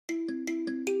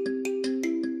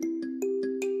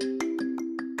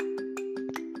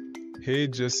Hey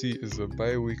Jesse is a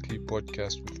bi-weekly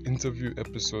podcast with interview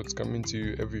episodes coming to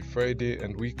you every Friday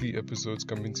and weekly episodes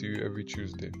coming to you every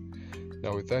Tuesday.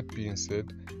 Now with that being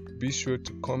said, be sure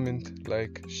to comment,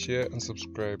 like, share and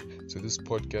subscribe to this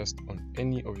podcast on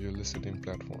any of your listening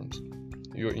platforms.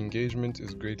 Your engagement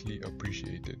is greatly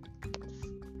appreciated.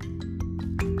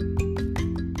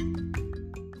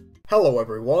 Hello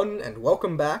everyone, and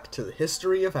welcome back to the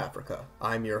History of Africa.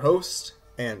 I'm your host,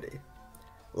 Andy.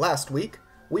 Last week,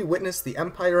 we witnessed the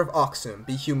Empire of Aksum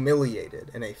be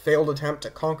humiliated in a failed attempt to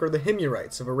conquer the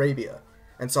Himyarites of Arabia,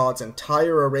 and saw its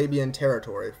entire Arabian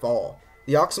territory fall.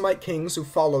 The Aksumite kings who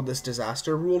followed this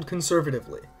disaster ruled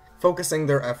conservatively, focusing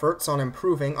their efforts on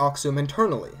improving Aksum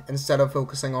internally instead of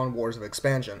focusing on wars of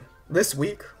expansion. This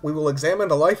week, we will examine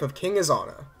the life of King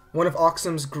Ezana, one of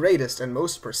Aksum's greatest and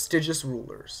most prestigious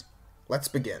rulers. Let's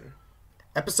begin.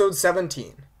 Episode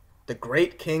 17, The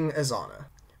Great King Ezana.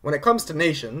 When it comes to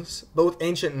nations, both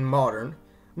ancient and modern,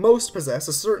 most possess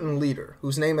a certain leader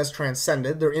whose name has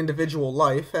transcended their individual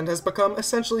life and has become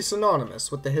essentially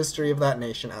synonymous with the history of that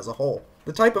nation as a whole.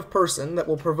 The type of person that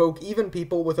will provoke even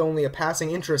people with only a passing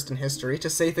interest in history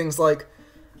to say things like,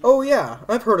 "Oh yeah,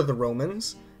 I've heard of the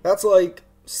Romans. That's like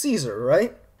Caesar,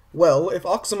 right?" Well, if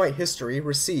Aksumite history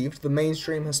received the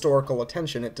mainstream historical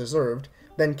attention it deserved,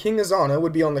 then King Ezana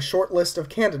would be on the short list of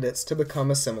candidates to become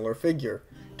a similar figure,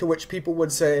 to which people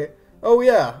would say, "Oh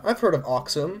yeah, I've heard of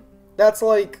Aksum. That's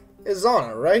like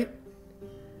Ezana, right?"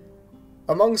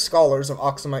 Among scholars of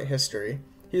Aksumite history,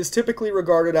 he is typically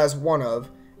regarded as one of,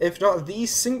 if not the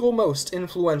single most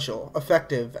influential,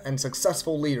 effective, and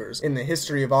successful leaders in the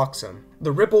history of Aksum.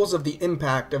 The ripples of the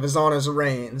impact of Ezana's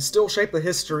reign still shape the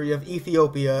history of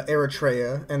Ethiopia,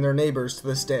 Eritrea, and their neighbors to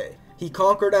this day. He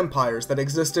conquered empires that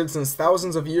existed since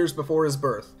thousands of years before his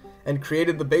birth, and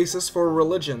created the basis for a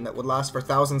religion that would last for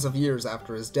thousands of years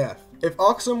after his death. If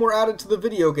Aksum were added to the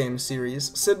video game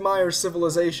series, Sid Meier's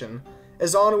Civilization,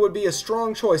 Ezana would be a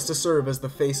strong choice to serve as the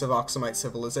face of Aksumite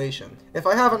civilization. If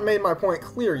I haven't made my point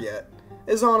clear yet,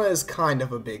 Ezana is kind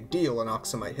of a big deal in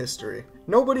Aksumite history.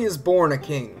 Nobody is born a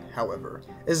king, however.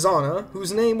 Ezana,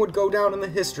 whose name would go down in the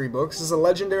history books as a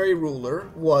legendary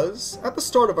ruler, was, at the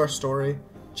start of our story,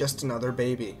 just another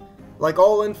baby. Like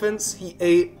all infants, he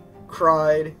ate,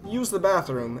 cried, used the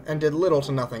bathroom, and did little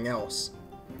to nothing else.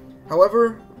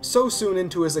 However, so soon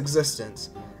into his existence,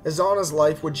 Ezana's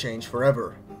life would change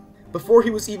forever. Before he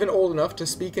was even old enough to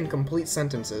speak in complete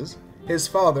sentences, his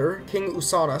father, King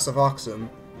Usanas of Aksum,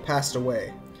 passed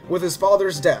away. With his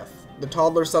father's death, the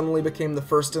toddler suddenly became the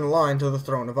first in line to the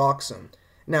throne of Aksum.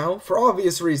 Now, for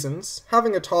obvious reasons,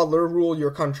 having a toddler rule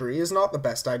your country is not the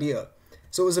best idea.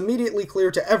 So it was immediately clear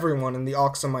to everyone in the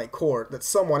Aksumite court that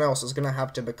someone else was going to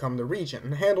have to become the regent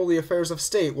and handle the affairs of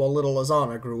state while little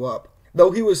Ezana grew up.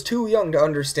 Though he was too young to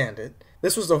understand it,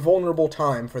 this was a vulnerable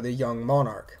time for the young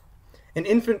monarch. An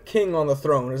infant king on the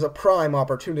throne is a prime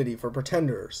opportunity for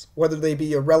pretenders, whether they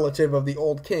be a relative of the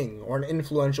old king or an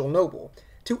influential noble,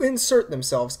 to insert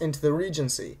themselves into the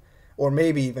regency, or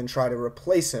maybe even try to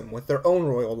replace him with their own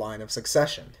royal line of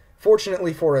succession.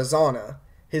 Fortunately for Ezana,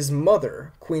 his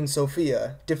mother, Queen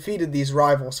Sophia, defeated these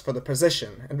rivals for the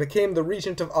position and became the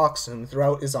regent of Aksum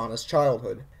throughout Ezana's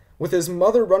childhood. With his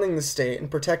mother running the state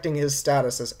and protecting his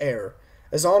status as heir,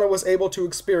 Ezana was able to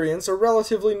experience a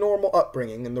relatively normal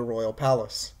upbringing in the royal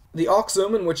palace. The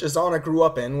Aksum in which Ezana grew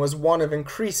up in was one of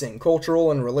increasing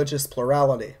cultural and religious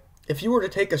plurality. If you were to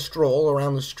take a stroll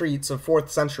around the streets of 4th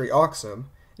century Aksum,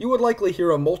 you would likely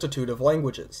hear a multitude of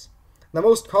languages. The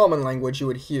most common language you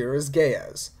would hear is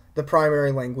Ge'ez, the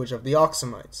primary language of the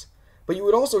Aksumites, but you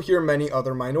would also hear many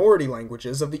other minority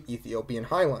languages of the Ethiopian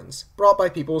highlands, brought by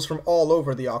peoples from all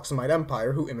over the Aksumite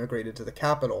Empire who immigrated to the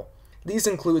capital. These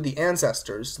include the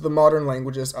ancestors to the modern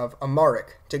languages of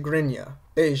Amharic, Tigrinya,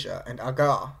 Beja, and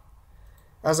Aga.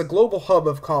 As a global hub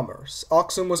of commerce,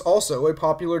 Aksum was also a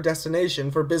popular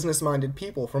destination for business-minded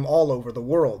people from all over the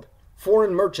world.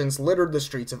 Foreign merchants littered the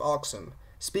streets of Aksum,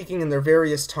 speaking in their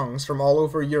various tongues from all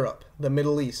over Europe, the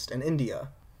Middle East, and India.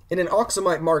 In an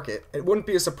Aksumite market, it wouldn't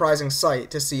be a surprising sight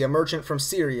to see a merchant from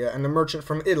Syria and a merchant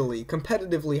from Italy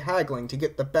competitively haggling to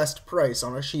get the best price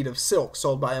on a sheet of silk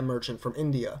sold by a merchant from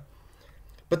India.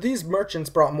 But these merchants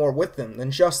brought more with them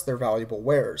than just their valuable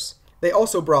wares. They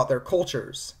also brought their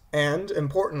cultures, and,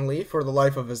 importantly for the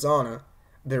life of Ezana,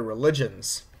 their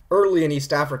religions. Early in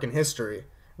East African history,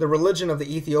 the religion of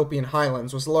the Ethiopian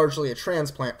highlands was largely a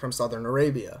transplant from southern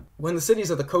Arabia. When the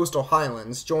cities of the coastal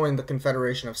highlands joined the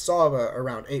Confederation of Saba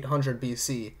around 800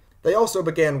 BC, they also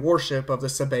began worship of the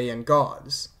Sabaean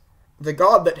gods. The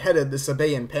god that headed the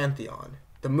Sabaean pantheon,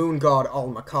 the moon god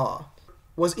Al-Makah,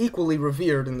 was equally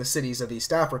revered in the cities of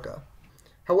East Africa.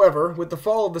 However, with the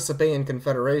fall of the Sabaean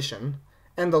Confederation,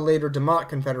 and the later Damat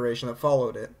Confederation that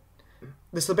followed it,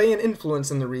 the Sabaean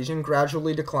influence in the region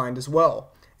gradually declined as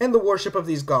well, and the worship of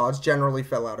these gods generally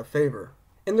fell out of favor.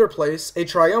 In their place, a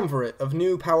triumvirate of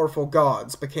new powerful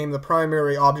gods became the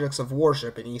primary objects of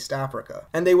worship in East Africa,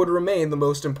 and they would remain the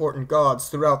most important gods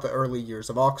throughout the early years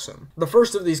of Aksum. The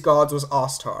first of these gods was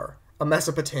Ostar, a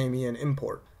Mesopotamian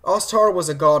import. Ostar was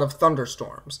a god of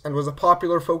thunderstorms, and was a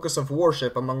popular focus of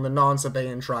worship among the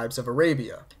non-Sabaean tribes of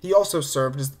Arabia. He also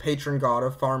served as the patron god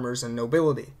of farmers and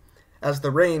nobility, as the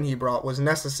rain he brought was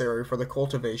necessary for the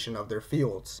cultivation of their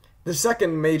fields. The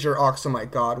second major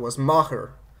Aksumite god was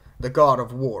Maher, the god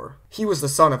of war. He was the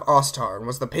son of Ostar and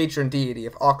was the patron deity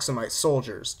of Aksumite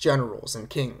soldiers, generals, and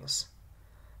kings.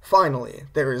 Finally,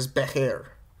 there is Beher,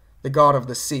 the god of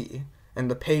the sea,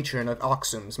 and the patron of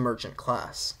Aksum's merchant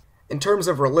class. In terms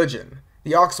of religion,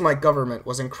 the Aksumite government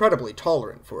was incredibly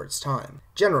tolerant for its time.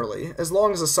 Generally, as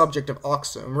long as a subject of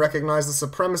Aksum recognized the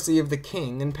supremacy of the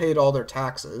king and paid all their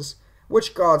taxes,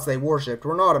 which gods they worshipped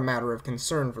were not a matter of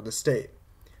concern for the state.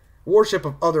 Worship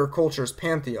of other cultures'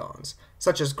 pantheons,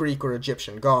 such as Greek or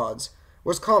Egyptian gods,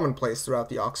 was commonplace throughout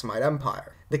the Aksumite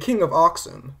Empire. The king of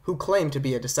Aksum, who claimed to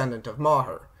be a descendant of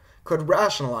Maher, could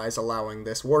rationalize allowing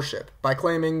this worship by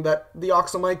claiming that the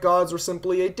Aksumite gods were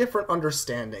simply a different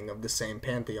understanding of the same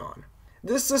pantheon.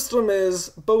 This system is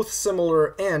both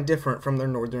similar and different from their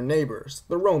northern neighbors,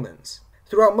 the Romans.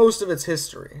 Throughout most of its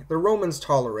history, the Romans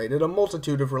tolerated a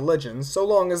multitude of religions so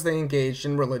long as they engaged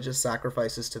in religious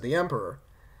sacrifices to the emperor.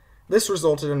 This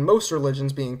resulted in most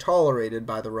religions being tolerated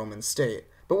by the Roman state,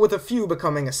 but with a few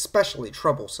becoming especially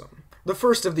troublesome. The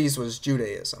first of these was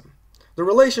Judaism. The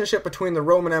relationship between the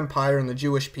Roman Empire and the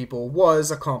Jewish people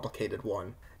was a complicated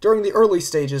one. During the early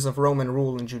stages of Roman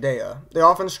rule in Judea, they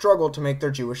often struggled to make their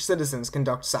Jewish citizens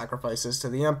conduct sacrifices to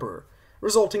the emperor,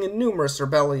 resulting in numerous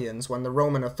rebellions when the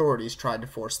Roman authorities tried to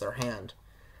force their hand.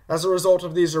 As a result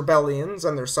of these rebellions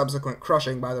and their subsequent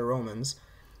crushing by the Romans,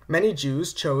 many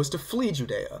Jews chose to flee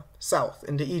Judea, south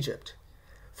into Egypt.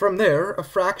 From there, a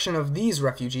fraction of these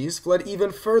refugees fled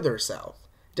even further south,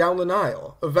 down the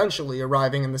Nile, eventually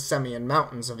arriving in the Semian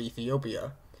mountains of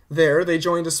Ethiopia. There, they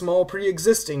joined a small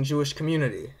pre-existing Jewish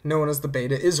community, known as the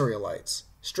Beta Israelites,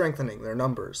 strengthening their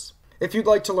numbers. If you'd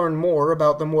like to learn more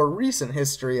about the more recent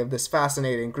history of this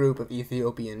fascinating group of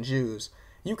Ethiopian Jews,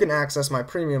 you can access my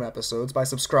premium episodes by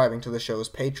subscribing to the show's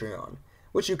Patreon,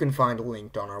 which you can find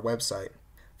linked on our website.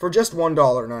 For just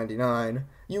 $1.99,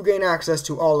 you gain access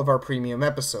to all of our premium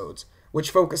episodes,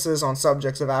 which focuses on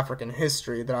subjects of African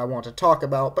history that I want to talk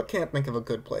about but can't think of a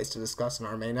good place to discuss in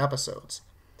our main episodes.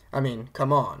 I mean,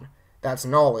 come on, that's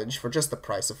knowledge for just the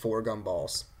price of 4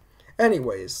 gumballs.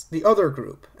 Anyways, the other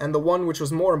group, and the one which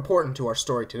was more important to our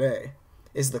story today,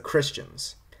 is the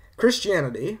Christians.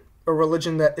 Christianity, a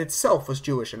religion that itself was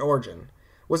Jewish in origin,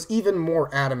 was even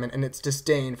more adamant in its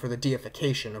disdain for the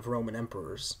deification of Roman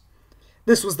emperors.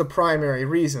 This was the primary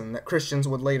reason that Christians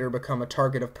would later become a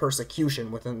target of persecution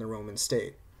within the Roman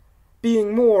state,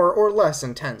 being more or less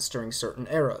intense during certain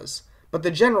eras, but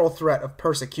the general threat of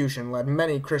persecution led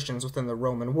many Christians within the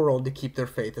Roman world to keep their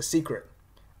faith a secret.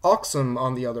 Aksum,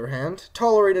 on the other hand,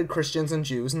 tolerated Christians and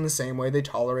Jews in the same way they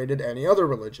tolerated any other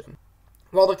religion.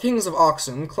 While the kings of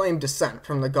Aksum claimed descent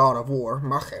from the god of war,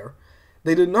 Maher,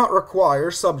 they did not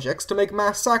require subjects to make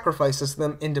mass sacrifices to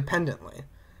them independently.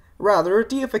 Rather,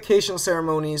 deification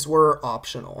ceremonies were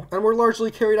optional, and were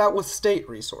largely carried out with state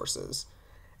resources.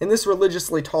 In this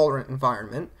religiously tolerant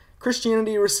environment,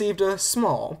 Christianity received a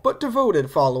small, but devoted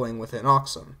following within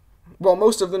Aksum. While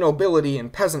most of the nobility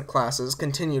and peasant classes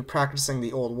continued practicing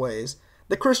the old ways,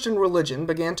 the Christian religion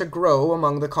began to grow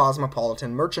among the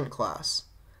cosmopolitan merchant class.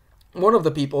 One of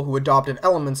the people who adopted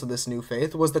elements of this new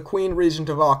faith was the Queen Regent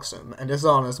of Aksum and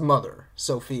Ezana's mother,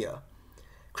 Sophia.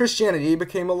 Christianity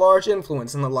became a large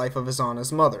influence in the life of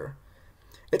Ezana's mother.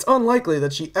 It's unlikely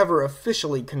that she ever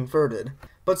officially converted,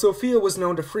 but Sophia was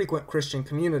known to frequent Christian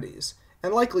communities,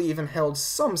 and likely even held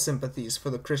some sympathies for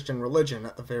the Christian religion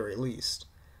at the very least.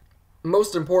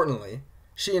 Most importantly,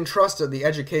 she entrusted the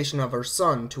education of her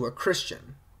son to a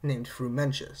Christian named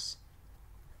Frumentius.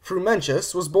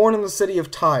 Frumentius was born in the city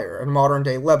of Tyre in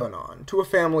modern-day Lebanon to a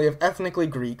family of ethnically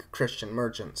Greek Christian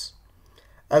merchants.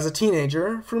 As a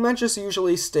teenager, Frumentius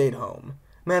usually stayed home,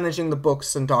 managing the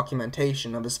books and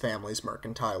documentation of his family's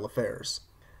mercantile affairs.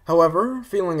 However,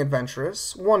 feeling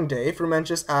adventurous, one day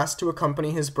Frumentius asked to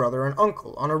accompany his brother and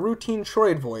uncle on a routine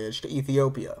trade voyage to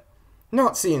Ethiopia.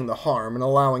 Not seeing the harm in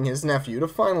allowing his nephew to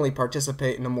finally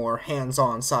participate in a more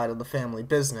hands-on side of the family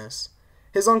business,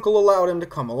 his uncle allowed him to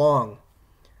come along.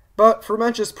 But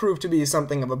Frumentius proved to be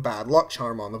something of a bad luck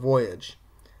charm on the voyage.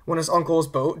 When his uncle's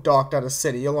boat docked at a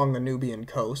city along the Nubian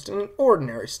coast, an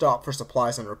ordinary stop for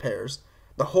supplies and repairs,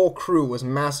 the whole crew was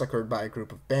massacred by a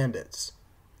group of bandits.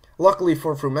 Luckily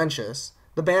for Frumentius,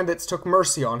 the bandits took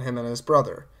mercy on him and his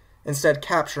brother, instead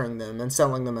capturing them and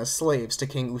selling them as slaves to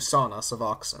King Ezana of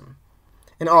Aksum.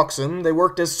 In Aksum, they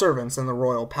worked as servants in the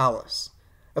royal palace.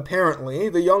 Apparently,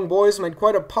 the young boys made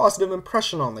quite a positive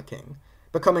impression on the king,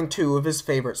 becoming two of his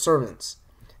favorite servants.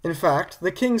 In fact,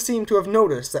 the king seemed to have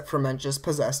noticed that Frumentius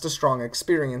possessed a strong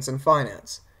experience in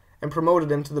finance, and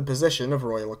promoted him to the position of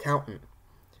royal accountant.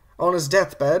 On his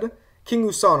deathbed, King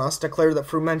Usanas declared that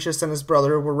Frumentius and his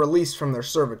brother were released from their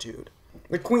servitude.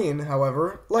 The queen,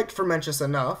 however, liked Frumentius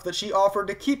enough that she offered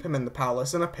to keep him in the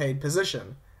palace in a paid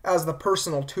position, as the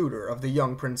personal tutor of the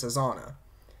young Prince Ezana.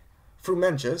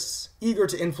 Frumentius, eager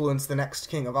to influence the next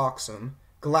king of Aksum,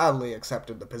 gladly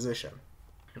accepted the position.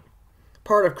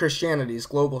 Part of Christianity's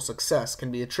global success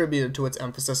can be attributed to its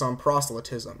emphasis on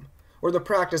proselytism, or the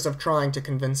practice of trying to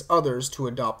convince others to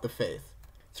adopt the faith.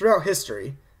 Throughout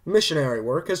history, missionary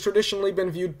work has traditionally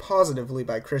been viewed positively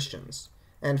by Christians,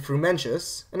 and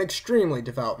Frumentius, an extremely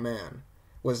devout man,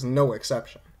 was no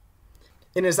exception.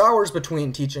 In his hours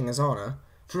between teaching Ezana,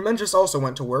 Frumentius also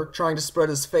went to work trying to spread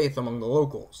his faith among the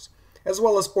locals, as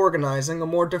well as organizing a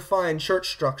more defined church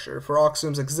structure for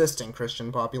Aksum's existing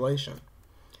Christian population.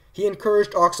 He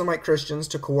encouraged Aksumite Christians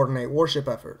to coordinate worship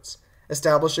efforts,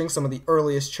 establishing some of the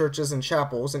earliest churches and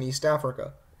chapels in East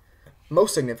Africa.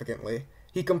 Most significantly,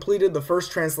 he completed the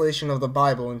first translation of the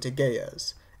Bible into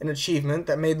Ge'ez, an achievement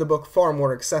that made the book far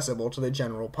more accessible to the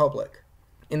general public.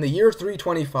 In the year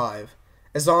 325,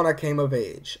 Ezana came of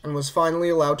age, and was finally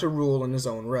allowed to rule in his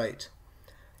own right.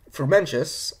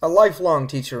 Frumentius, a lifelong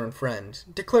teacher and friend,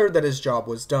 declared that his job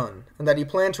was done, and that he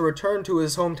planned to return to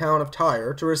his hometown of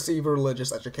Tyre to receive a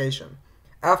religious education.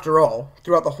 After all,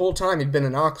 throughout the whole time he'd been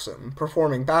in Aksum,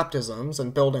 performing baptisms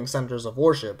and building centers of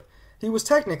worship, he was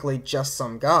technically just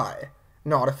some guy,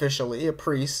 not officially a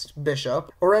priest,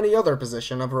 bishop, or any other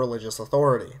position of religious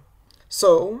authority.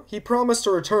 So, he promised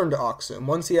to return to Aksum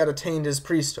once he had attained his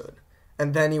priesthood,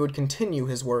 and then he would continue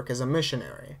his work as a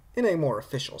missionary, in a more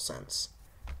official sense.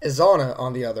 Ezana,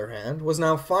 on the other hand, was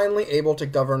now finally able to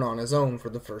govern on his own for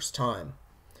the first time.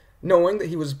 Knowing that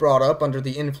he was brought up under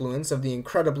the influence of the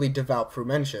incredibly devout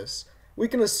Frumentius, we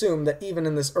can assume that even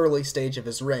in this early stage of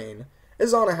his reign,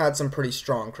 Ezana had some pretty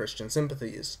strong Christian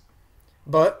sympathies.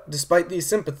 But, despite these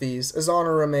sympathies,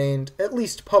 Ezana remained, at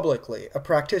least publicly, a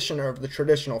practitioner of the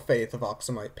traditional faith of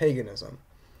Aksumite paganism.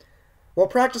 While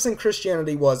practicing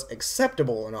Christianity was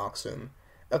acceptable in Aksum,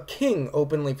 a king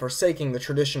openly forsaking the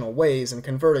traditional ways and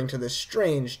converting to this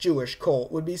strange Jewish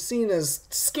cult would be seen as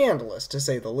scandalous, to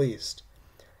say the least.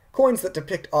 Coins that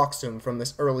depict Aksum from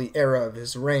this early era of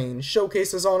his reign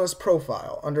showcase Ezana's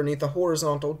profile underneath a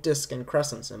horizontal disc and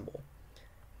crescent symbol.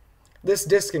 This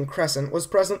disc and crescent was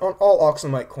present on all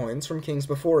Aksumite coins from kings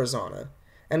before Ezana,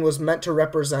 and was meant to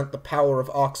represent the power of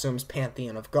Aksum's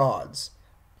pantheon of gods.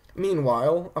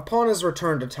 Meanwhile, upon his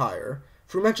return to Tyre,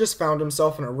 Frumentius found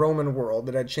himself in a Roman world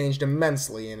that had changed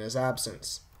immensely in his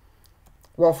absence.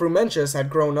 While Frumentius had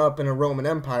grown up in a Roman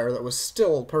Empire that was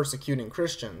still persecuting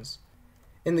Christians,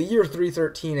 in the year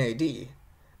 313 AD,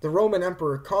 the Roman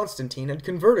Emperor Constantine had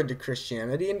converted to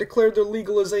Christianity and declared the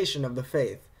legalization of the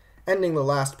faith, ending the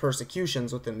last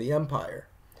persecutions within the empire.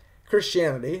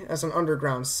 Christianity, as an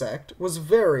underground sect, was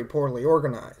very poorly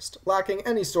organized, lacking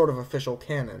any sort of official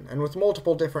canon, and with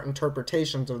multiple different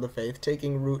interpretations of the faith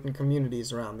taking root in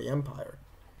communities around the empire.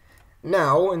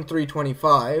 Now, in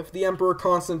 325, the Emperor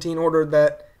Constantine ordered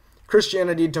that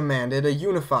Christianity demanded a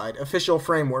unified, official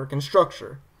framework and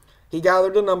structure. He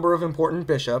gathered a number of important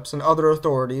bishops and other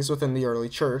authorities within the early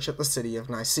church at the city of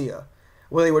Nicaea,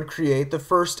 where they would create the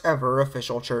first ever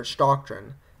official church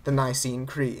doctrine, the Nicene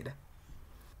Creed.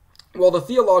 While the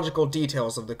theological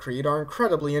details of the creed are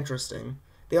incredibly interesting,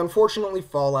 they unfortunately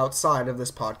fall outside of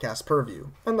this podcast's purview,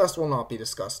 and thus will not be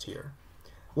discussed here.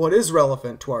 What is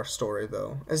relevant to our story,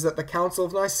 though, is that the Council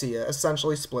of Nicaea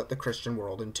essentially split the Christian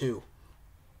world in two.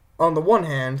 On the one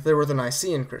hand, there were the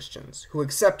Nicene Christians, who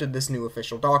accepted this new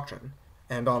official doctrine,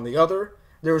 and on the other,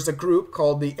 there was a group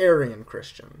called the Arian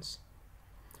Christians.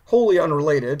 Wholly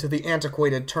unrelated to the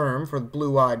antiquated term for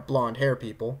blue-eyed, blonde-hair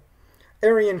people,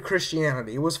 Arian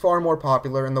Christianity was far more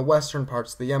popular in the western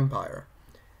parts of the empire.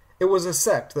 It was a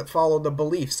sect that followed the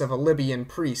beliefs of a Libyan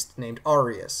priest named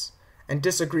Arius, and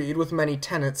disagreed with many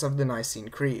tenets of the Nicene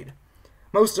Creed.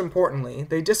 Most importantly,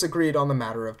 they disagreed on the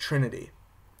matter of Trinity.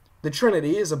 The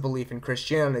Trinity is a belief in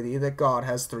Christianity that God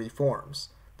has three forms: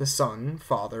 the Son,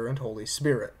 Father, and Holy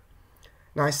Spirit.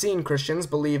 Nicene Christians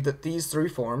believe that these three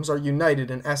forms are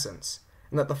united in essence,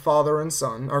 and that the Father and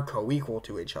Son are co-equal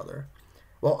to each other.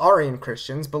 while Arian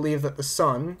Christians believed that the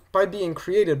Son, by being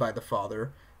created by the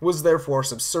Father, was therefore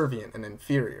subservient and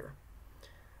inferior.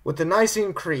 With the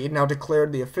Nicene Creed now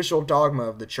declared the official dogma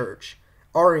of the Church,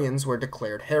 Arians were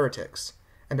declared heretics,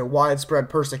 and a widespread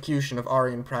persecution of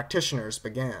Arian practitioners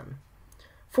began.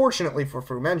 Fortunately for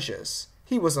Frumentius,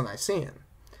 he was a Nicene,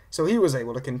 so he was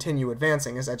able to continue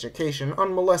advancing his education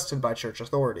unmolested by church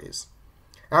authorities.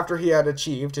 After he had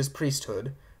achieved his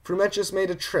priesthood, Frumentius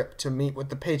made a trip to meet with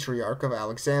the Patriarch of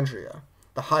Alexandria,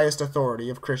 the highest authority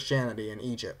of Christianity in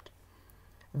Egypt.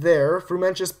 There,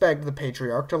 Frumentius begged the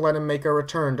Patriarch to let him make a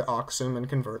return to Aksum and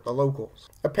convert the locals.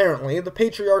 Apparently, the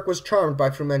Patriarch was charmed by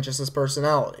Frumentius's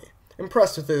personality,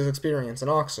 impressed with his experience in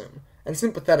Aksum, and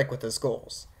sympathetic with his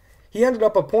goals. He ended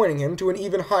up appointing him to an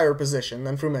even higher position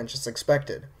than Frumentius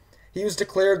expected. He was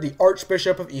declared the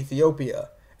Archbishop of Ethiopia,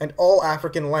 and all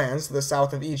African lands to the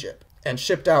south of Egypt, and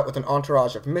shipped out with an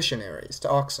entourage of missionaries to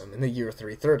Aksum in the year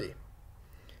 330.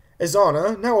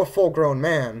 Ezana, now a full-grown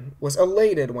man, was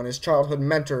elated when his childhood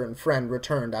mentor and friend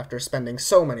returned after spending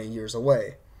so many years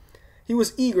away. He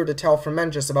was eager to tell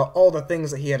Frumentius about all the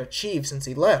things that he had achieved since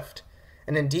he left,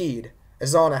 and indeed,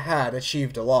 Ezana had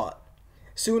achieved a lot.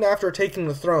 Soon after taking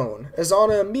the throne,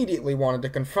 Ezana immediately wanted to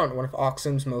confront one of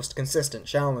Aksum's most consistent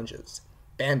challenges: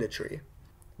 banditry.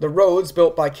 The roads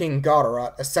built by King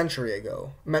Godarat a century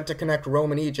ago, meant to connect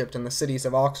Roman Egypt and the cities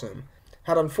of Aksum,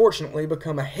 had unfortunately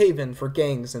become a haven for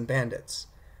gangs and bandits.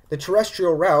 The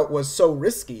terrestrial route was so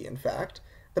risky, in fact,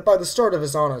 that by the start of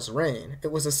Ezana's reign,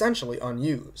 it was essentially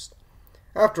unused.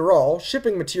 After all,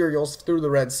 shipping materials through the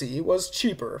Red Sea was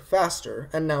cheaper, faster,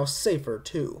 and now safer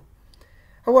too.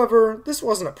 However, this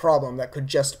wasn't a problem that could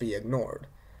just be ignored.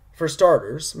 For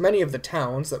starters, many of the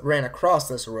towns that ran across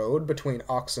this road between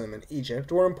Aksum and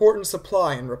Egypt were important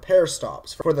supply and repair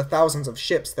stops for the thousands of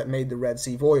ships that made the Red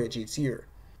Sea voyage each year.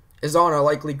 Ezana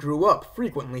likely grew up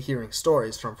frequently hearing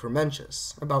stories from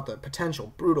Frumentius about the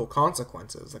potential brutal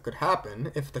consequences that could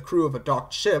happen if the crew of a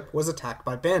docked ship was attacked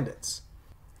by bandits.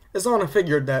 Ezana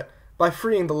figured that, by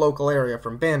freeing the local area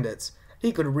from bandits,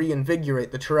 he could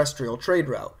reinvigorate the terrestrial trade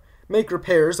route, make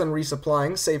repairs and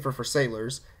resupplying safer for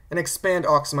sailors, and expand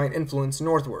Aksumite influence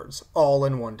northwards, all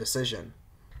in one decision.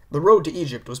 The road to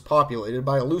Egypt was populated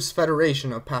by a loose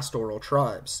federation of pastoral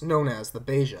tribes, known as the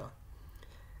Beja.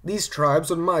 These tribes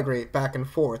would migrate back and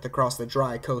forth across the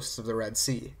dry coasts of the Red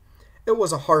Sea. It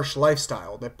was a harsh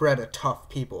lifestyle that bred a tough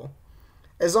people.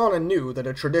 Ezana knew that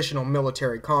a traditional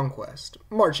military conquest,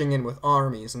 marching in with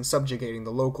armies and subjugating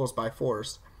the locals by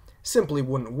force, simply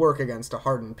wouldn't work against a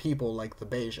hardened people like the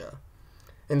Beja.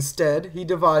 Instead, he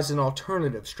devised an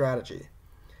alternative strategy.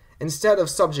 Instead of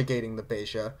subjugating the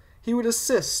Beja, he would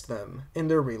assist them in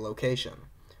their relocation,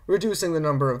 reducing the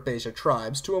number of Beja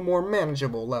tribes to a more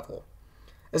manageable level.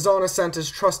 Ezana sent his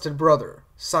trusted brother,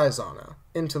 Ezana,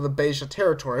 into the Beja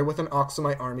territory with an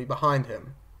Aksumite army behind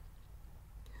him.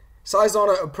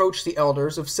 Ezana approached the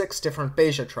elders of 6 different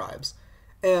Beja tribes,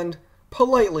 and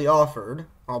politely offered,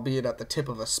 albeit at the tip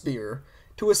of a spear,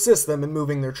 to assist them in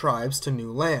moving their tribes to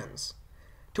new lands.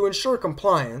 To ensure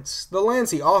compliance, the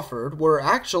lands he offered were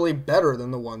actually better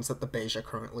than the ones that the Beja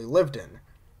currently lived in.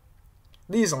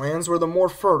 These lands were the more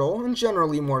fertile and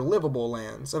generally more livable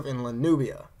lands of inland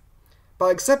Nubia.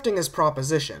 By accepting his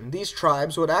proposition, these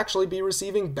tribes would actually be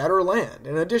receiving better land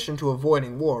in addition to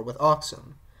avoiding war with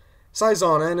Aksum.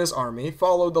 Ezana and his army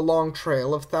followed the long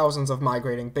trail of thousands of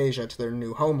migrating Beja to their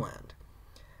new homeland.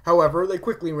 However, they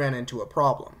quickly ran into a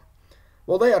problem.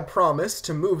 While they had promised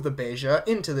to move the Beja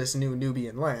into this new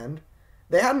Nubian land,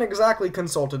 they hadn't exactly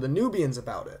consulted the Nubians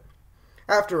about it.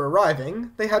 After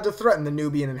arriving, they had to threaten the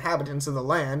Nubian inhabitants of the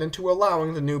land into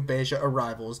allowing the new Beja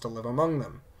arrivals to live among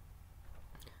them.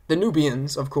 The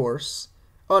Nubians, of course,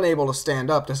 unable to stand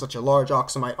up to such a large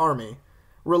Aksumite army,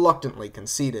 reluctantly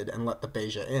conceded and let the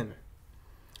Beja in.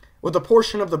 With a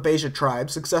portion of the Beja tribe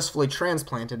successfully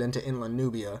transplanted into inland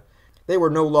Nubia, they were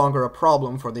no longer a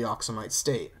problem for the Aksumite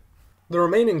state. The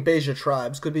remaining Beja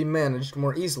tribes could be managed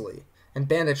more easily, and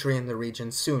banditry in the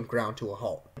region soon ground to a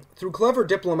halt. Through clever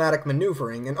diplomatic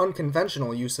maneuvering and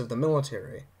unconventional use of the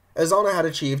military, Ezana had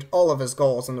achieved all of his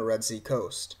goals on the Red Sea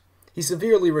coast. He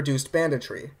severely reduced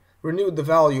banditry, renewed the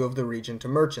value of the region to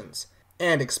merchants,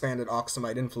 and expanded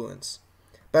Aksumite influence.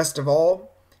 Best of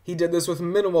all, he did this with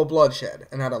minimal bloodshed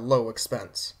and at a low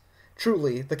expense.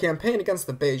 Truly, the campaign against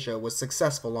the Beja was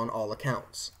successful on all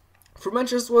accounts.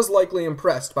 Frumentius was likely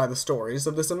impressed by the stories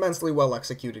of this immensely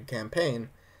well-executed campaign,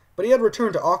 but he had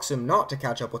returned to Aksum not to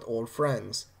catch up with old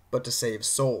friends, but to save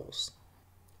souls.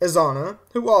 Ezana,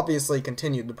 who obviously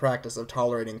continued the practice of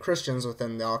tolerating Christians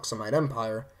within the Aksumite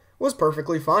Empire, was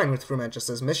perfectly fine with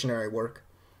Frumentius's missionary work.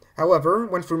 However,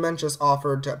 when Frumentius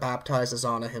offered to baptize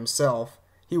Ezana himself,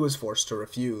 he was forced to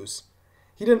refuse.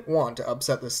 He didn't want to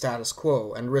upset the status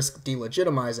quo and risk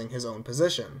delegitimizing his own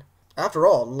position. After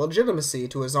all, the legitimacy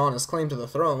to Ezana's claim to the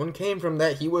throne came from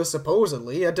that he was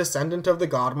supposedly a descendant of the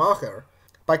god Macher.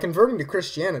 By converting to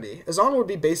Christianity, Ezana would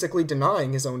be basically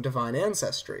denying his own divine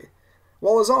ancestry.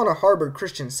 While Ezana harbored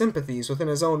Christian sympathies within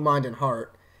his own mind and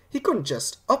heart, he couldn't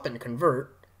just up and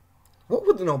convert. What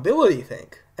would the nobility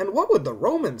think? And what would the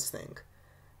Romans think?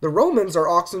 The Romans are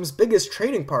Aksum's biggest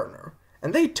trading partner,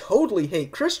 and they totally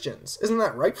hate Christians. Isn't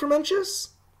that right, Frumentius?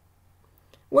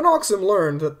 When Aksum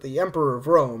learned that the Emperor of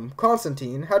Rome,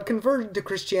 Constantine, had converted to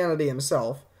Christianity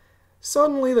himself,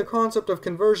 suddenly the concept of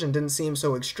conversion didn't seem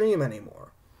so extreme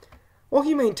anymore. While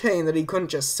he maintained that he couldn't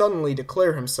just suddenly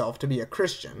declare himself to be a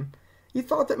Christian, he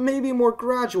thought that maybe more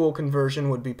gradual conversion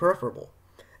would be preferable,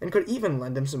 and could even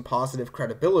lend him some positive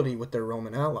credibility with their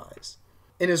Roman allies.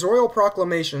 In his royal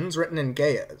proclamations written in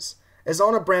Ge'ez,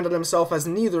 Ezana branded himself as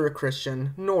neither a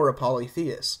Christian nor a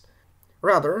polytheist.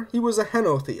 Rather, he was a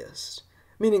henotheist,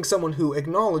 meaning someone who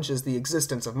acknowledges the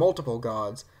existence of multiple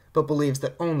gods, but believes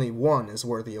that only one is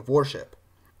worthy of worship.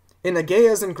 In a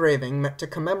Ge'ez engraving meant to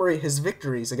commemorate his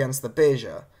victories against the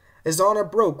Beja,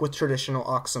 Ezana broke with traditional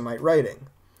Aksumite writing.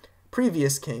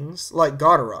 Previous kings, like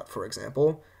Godarot for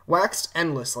example, waxed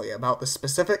endlessly about the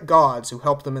specific gods who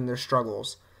helped them in their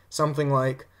struggles, something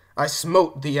like, "I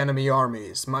smote the enemy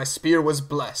armies, my spear was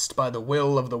blessed by the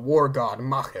will of the war god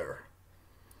Macher."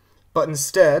 But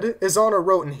instead, Ezana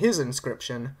wrote in his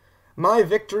inscription, "My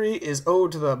victory is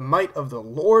owed to the might of the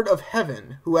Lord of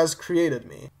Heaven who has created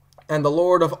me, and the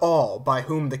Lord of all by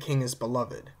whom the king is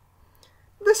beloved."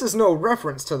 This is no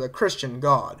reference to the Christian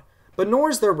god, but nor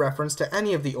is there reference to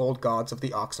any of the old gods of the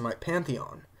Aksumite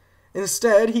pantheon.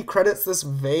 Instead, he credits this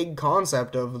vague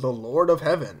concept of the Lord of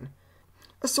Heaven,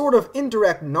 a sort of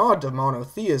indirect nod to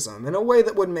monotheism in a way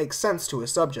that would make sense to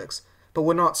his subjects, but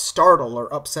would not startle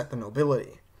or upset the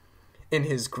nobility. In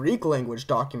his Greek language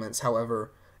documents,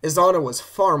 however, Ezana was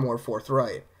far more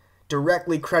forthright,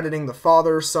 directly crediting the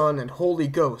Father, Son, and Holy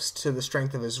Ghost to the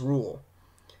strength of his rule.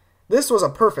 This was a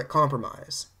perfect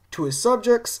compromise. To his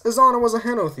subjects, Ezana was a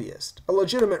henotheist, a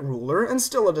legitimate ruler, and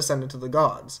still a descendant of the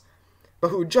gods, but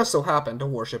who just so happened to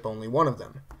worship only one of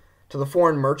them. To the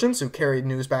foreign merchants who carried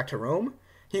news back to Rome,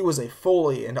 he was a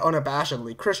fully and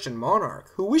unabashedly Christian monarch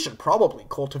who we should probably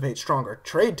cultivate stronger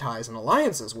trade ties and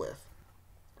alliances with.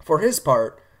 For his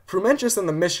part, Frumentius and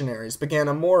the missionaries began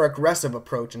a more aggressive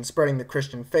approach in spreading the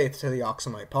Christian faith to the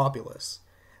Aksumite populace.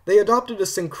 They adopted a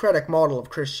syncretic model of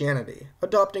Christianity,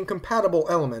 adopting compatible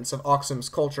elements of Aksum's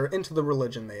culture into the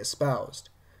religion they espoused.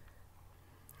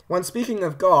 When speaking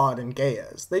of God in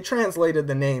Ge'ez, they translated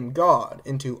the name God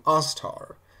into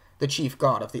Astar, the chief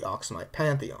god of the Aksumite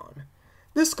pantheon.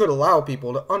 This could allow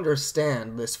people to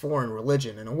understand this foreign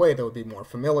religion in a way that would be more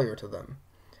familiar to them.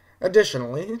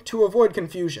 Additionally, to avoid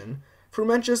confusion,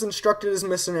 Frumentius instructed his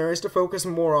missionaries to focus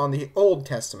more on the Old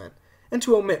Testament and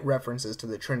to omit references to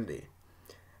the Trinity.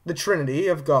 The Trinity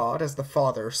of God as the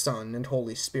Father, Son, and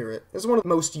Holy Spirit is one of the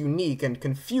most unique and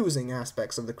confusing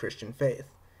aspects of the Christian faith.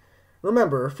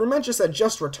 Remember, Frumentius had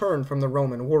just returned from the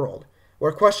Roman world,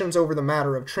 where questions over the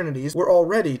matter of trinities were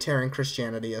already tearing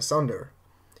Christianity asunder.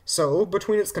 So,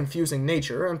 between its confusing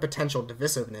nature and potential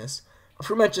divisiveness,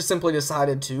 Frumentius simply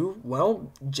decided to,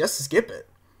 well, just skip it.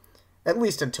 At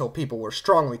least until people were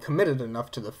strongly committed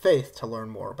enough to the faith to learn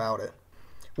more about it.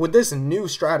 With this new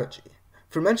strategy,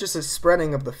 Frumentius'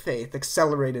 spreading of the faith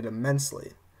accelerated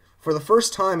immensely. For the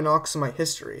first time in Aksumite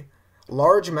history,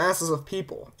 large masses of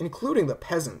people, including the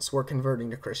peasants, were converting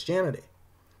to Christianity.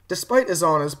 Despite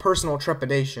Ezana's personal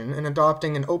trepidation in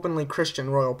adopting an openly Christian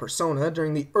royal persona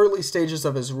during the early stages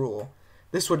of his rule,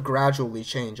 this would gradually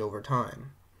change over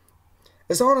time.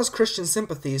 Ezana's Christian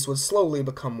sympathies would slowly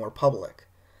become more public.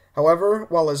 However,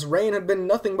 while his reign had been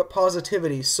nothing but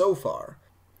positivity so far,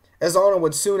 Ezana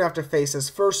would soon have to face his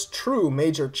first true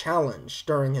major challenge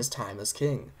during his time as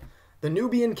king. The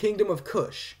Nubian kingdom of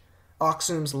Kush,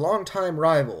 Aksum's longtime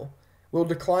rival, will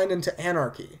decline into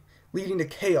anarchy, leading to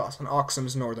chaos on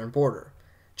Aksum's northern border.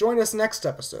 Join us next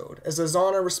episode as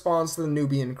Ezana responds to the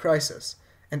Nubian crisis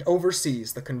and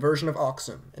oversees the conversion of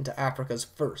Aksum into Africa's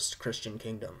first Christian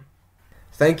kingdom.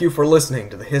 Thank you for listening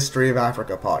to the History of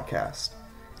Africa podcast.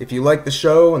 If you like the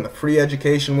show and the free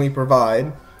education we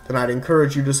provide, then I'd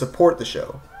encourage you to support the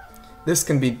show. This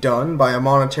can be done by a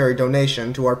monetary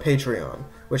donation to our Patreon,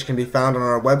 which can be found on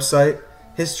our website,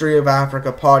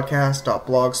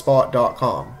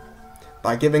 historyofafricapodcast.blogspot.com,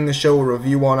 by giving the show a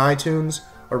review on iTunes,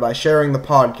 or by sharing the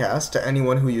podcast to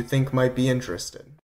anyone who you think might be interested.